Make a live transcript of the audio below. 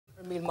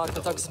míl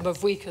mágad agus má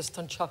bhuichas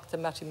don teachta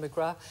Matty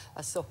McGrath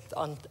a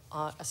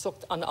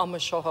sucht an ama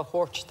seo a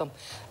chóirtam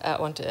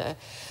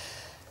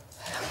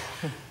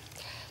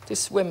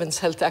this Women's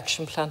Health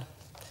Action Plan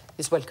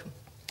is welcome.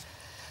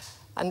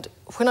 And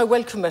when I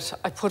welcome it,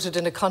 I put it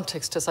in a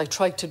context, as I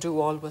try to do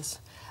always.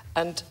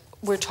 And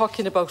we're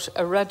talking about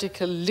a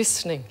radical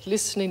listening,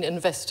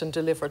 invest and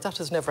deliver. That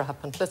has never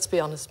happened, let's be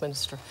honest,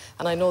 Minister.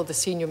 And I know the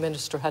senior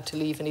minister had to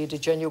leave and he had a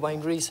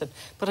genuine reason.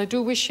 But I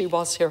do wish he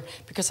was here,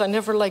 because I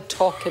never like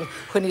talking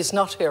when he's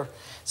not here.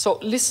 So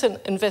listen,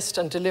 invest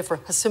and deliver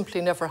has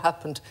simply never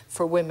happened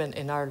for women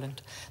in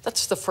Ireland.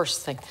 That's the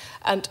first thing.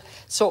 And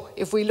so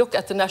if we look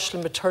at the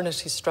National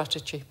Maternity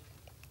Strategy,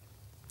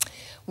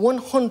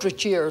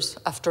 100 years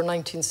after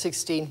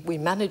 1916, we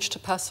managed to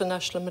pass a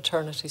national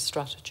maternity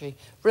strategy.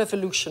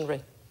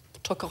 Revolutionary.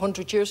 It took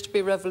 100 years to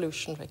be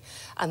revolutionary.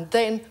 And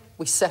then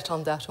we set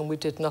on that and we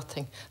did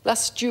nothing.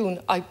 Last June,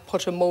 I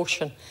put a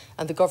motion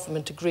and the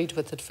government agreed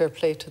with it, fair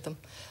play to them.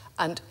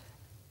 And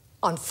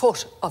on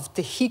foot of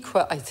the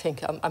HIQA, I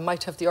think, I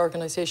might have the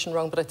organisation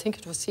wrong, but I think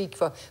it was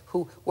HIQA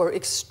who were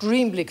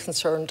extremely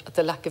concerned at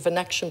the lack of an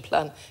action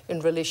plan in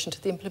relation to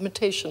the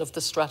implementation of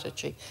the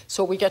strategy.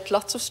 So we get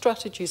lots of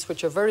strategies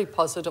which are very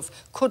positive,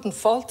 couldn't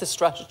fault the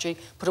strategy,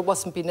 but it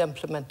wasn't being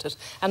implemented.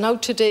 And now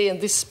today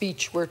in this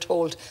speech we're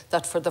told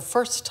that for the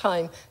first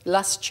time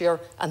last year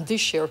and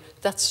this year,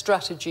 that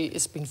strategy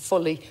is being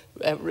fully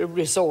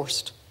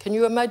resourced. Can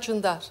you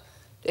imagine that?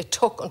 It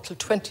took until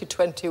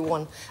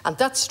 2021, and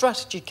that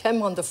strategy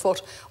came on the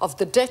foot of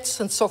the deaths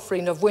and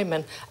suffering of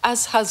women,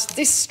 as has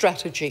this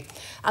strategy.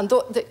 And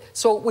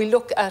so we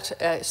look at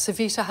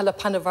Savita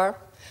Halapanavar,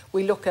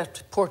 we look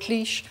at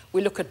Portlaoise,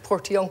 we look at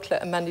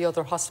Portiuncula and many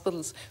other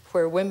hospitals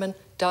where women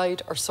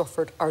died or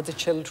suffered are the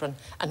children.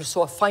 And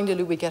so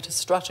finally we get a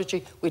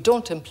strategy, we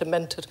don't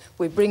implement it,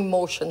 we bring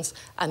motions,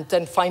 and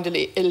then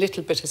finally a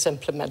little bit is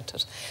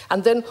implemented.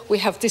 And then we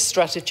have this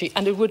strategy,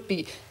 and it would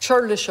be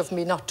churlish of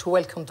me not to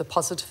welcome the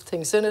positive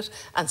things in it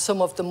and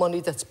some of the money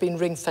that's been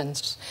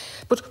ring-fenced.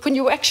 But when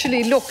you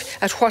actually look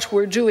at what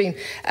we're doing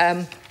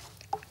and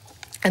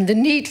the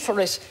need for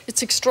it,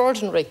 it's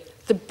extraordinary.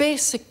 The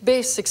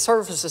basic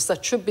services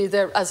that should be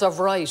there as of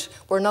right,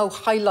 we're now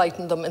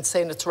highlighting them and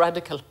saying it's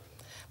radical.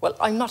 Well,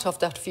 I'm not of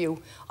that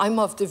view. I'm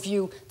of the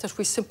view that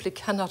we simply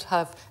cannot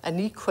have an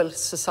equal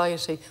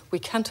society. We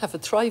can't have a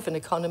thriving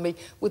economy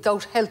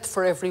without health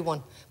for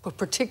everyone, but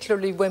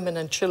particularly women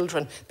and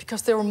children,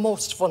 because they're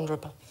most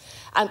vulnerable.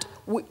 And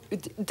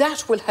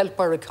that will help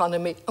our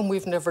economy, and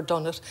we've never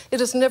done it.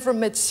 It has never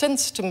made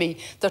sense to me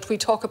that we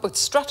talk about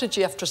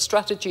strategy after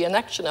strategy and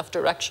action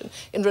after action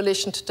in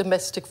relation to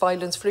domestic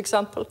violence, for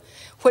example,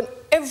 when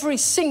every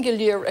single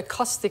year it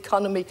costs the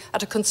economy,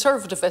 at a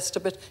Conservative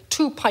estimate,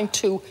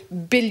 €2.2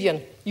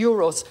 billion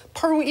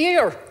per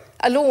year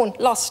alone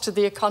lost to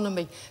the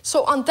economy.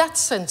 So on that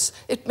sense,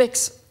 it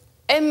makes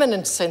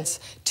eminent sense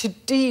to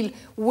deal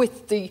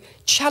with the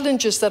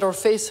challenges that are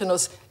facing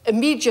us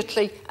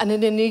immediately and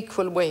in an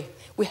equal way.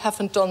 We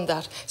haven't done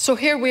that. So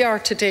here we are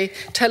today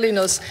telling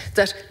us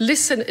that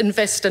listen,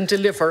 invest and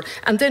deliver.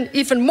 And then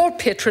even more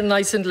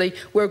patronisingly,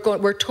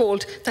 we're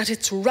told that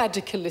it's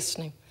radical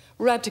listening.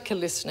 Radical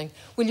listening.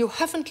 Well, you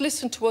haven't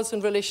listened to us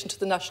in relation to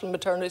the National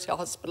Maternity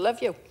Hospital,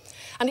 have you?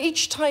 And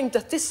each time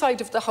that this side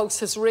of the House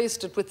has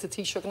raised it with the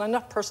Taoiseach, and I'm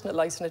not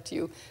personalising it to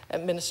you,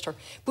 Minister,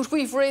 but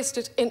we've raised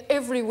it in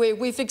every way.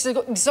 We've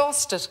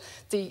exhausted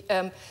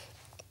the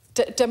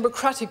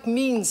democratic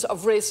means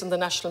of raising the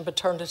National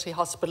Maternity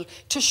Hospital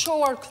to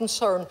show our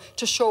concern,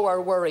 to show our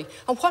worry.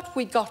 And what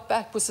we got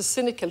back was a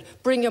cynical,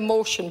 bring a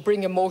motion,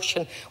 bring a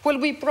motion. Well,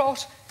 we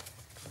brought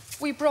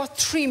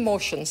 3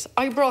 motions.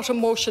 I brought a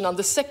motion on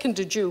the 2nd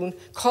of June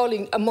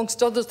calling,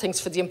 amongst other things,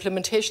 for the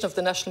implementation of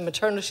the National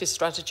Maternity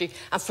Strategy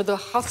and for the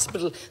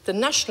hospital, the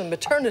National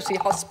Maternity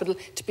Hospital,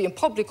 to be in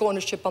public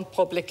ownership on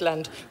public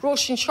land.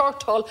 Roisin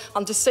Shortall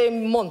on the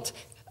same month.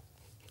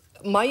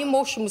 My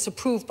motion was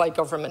approved by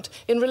government.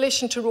 In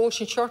relation to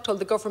Roisin Shortall,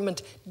 the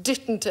government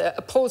didn't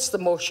oppose the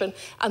motion,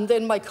 and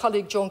then my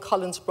colleague Joan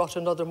Collins brought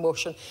another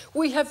motion.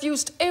 We have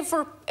used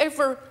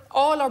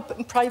all our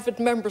private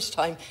members'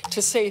 time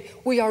to say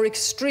we are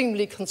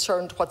extremely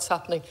concerned what's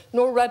happening.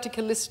 No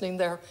radical listening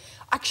there.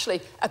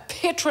 Actually, a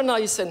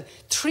patronising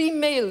 3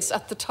 males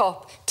at the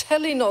top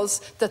telling us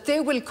that they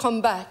will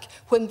come back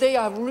when they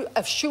are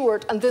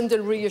assured, and then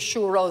they'll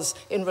reassure us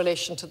in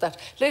relation to that.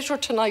 Later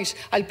tonight,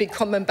 I'll be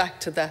coming back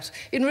to that.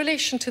 In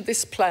relation to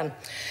this plan,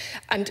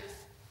 and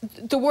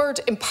the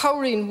word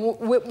empowering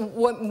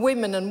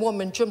women and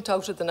women jumped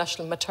out of the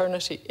National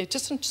Maternity. It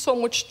doesn't so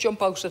much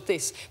jump out of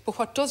this, but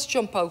what does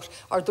jump out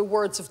are the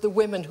words of the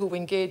women who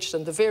engaged,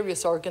 and the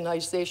various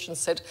organisations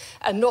said,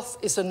 enough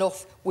is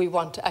enough, we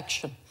want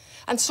action.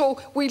 And so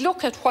we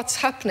look at what's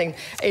happening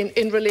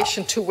in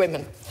relation to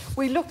women.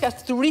 We look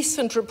at the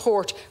recent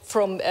report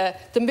from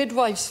the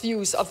midwives'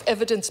 views of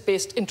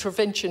evidence-based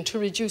intervention to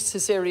reduce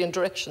caesarean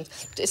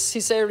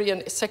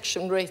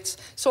section rates.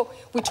 So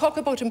we talk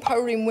about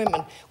empowering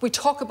women. We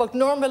talk about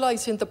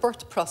normalising the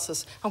birth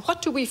process. And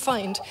what do we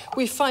find?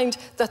 We find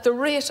that the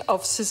rate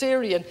of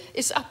caesarean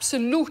is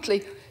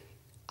absolutely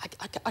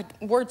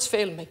words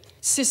fail me.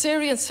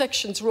 Caesarean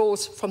sections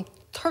rose from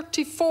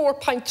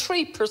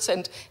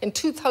 34.3% in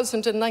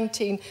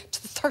 2019 to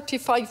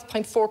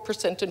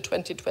 35.4% in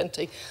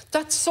 2020.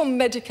 That's some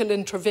medical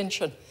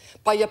intervention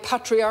by a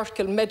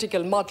patriarchal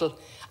medical model.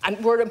 And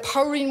we're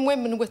empowering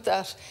women with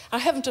that. I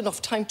haven't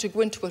enough time to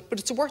go into it, but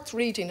it's worth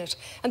reading it.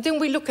 And then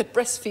we look at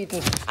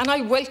breastfeeding, and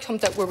I welcome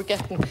that we're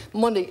getting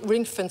money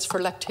ring-fence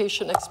for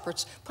lactation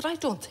experts, but I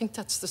don't think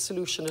that's the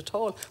solution at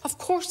all. Of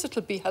course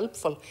it'll be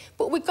helpful,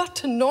 but we've got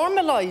to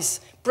normalise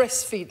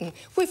breastfeeding.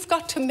 We've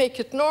got to make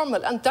it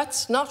normal, and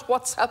that's not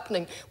what's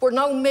happening. We're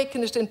now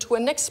making it into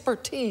an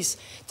expertise.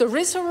 There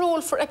is a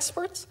role for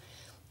experts,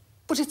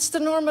 but it's the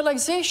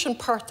normalisation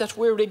part that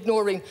we're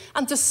ignoring,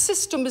 and the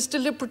system is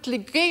deliberately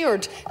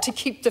geared to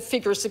keep the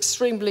figures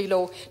extremely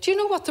low. Do you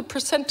know what the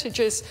percentage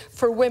is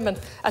for women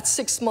at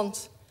 6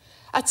 months?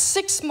 At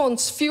 6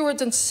 months, fewer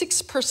than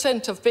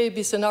 6% of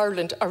babies in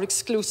Ireland are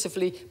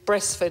exclusively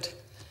breastfed.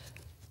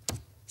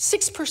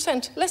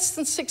 6%, less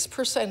than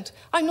 6%.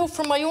 I know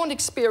from my own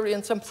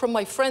experience and from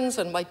my friends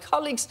and my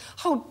colleagues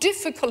how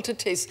difficult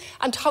it is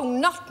and how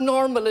not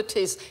normal it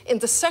is in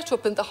the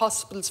setup in the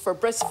hospitals for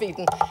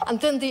breastfeeding. And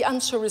then the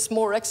answer is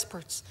more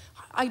experts.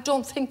 I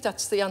don't think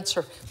that's the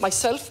answer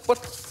myself, but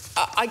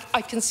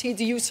I can see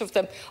the use of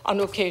them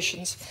on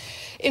occasions.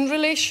 In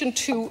relation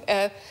to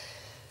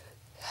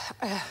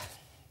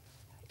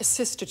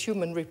assisted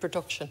human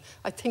reproduction,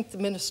 I think the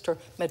Minister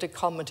made a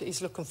comment.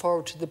 He's looking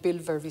forward to the bill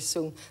very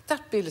soon.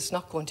 That bill is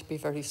not going to be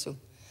very soon.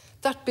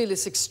 That bill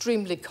is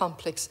extremely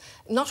complex,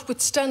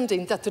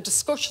 notwithstanding that the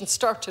discussion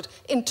started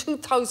in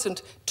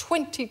 2000,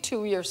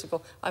 22 years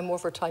ago. I'm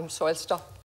over time, so I'll stop.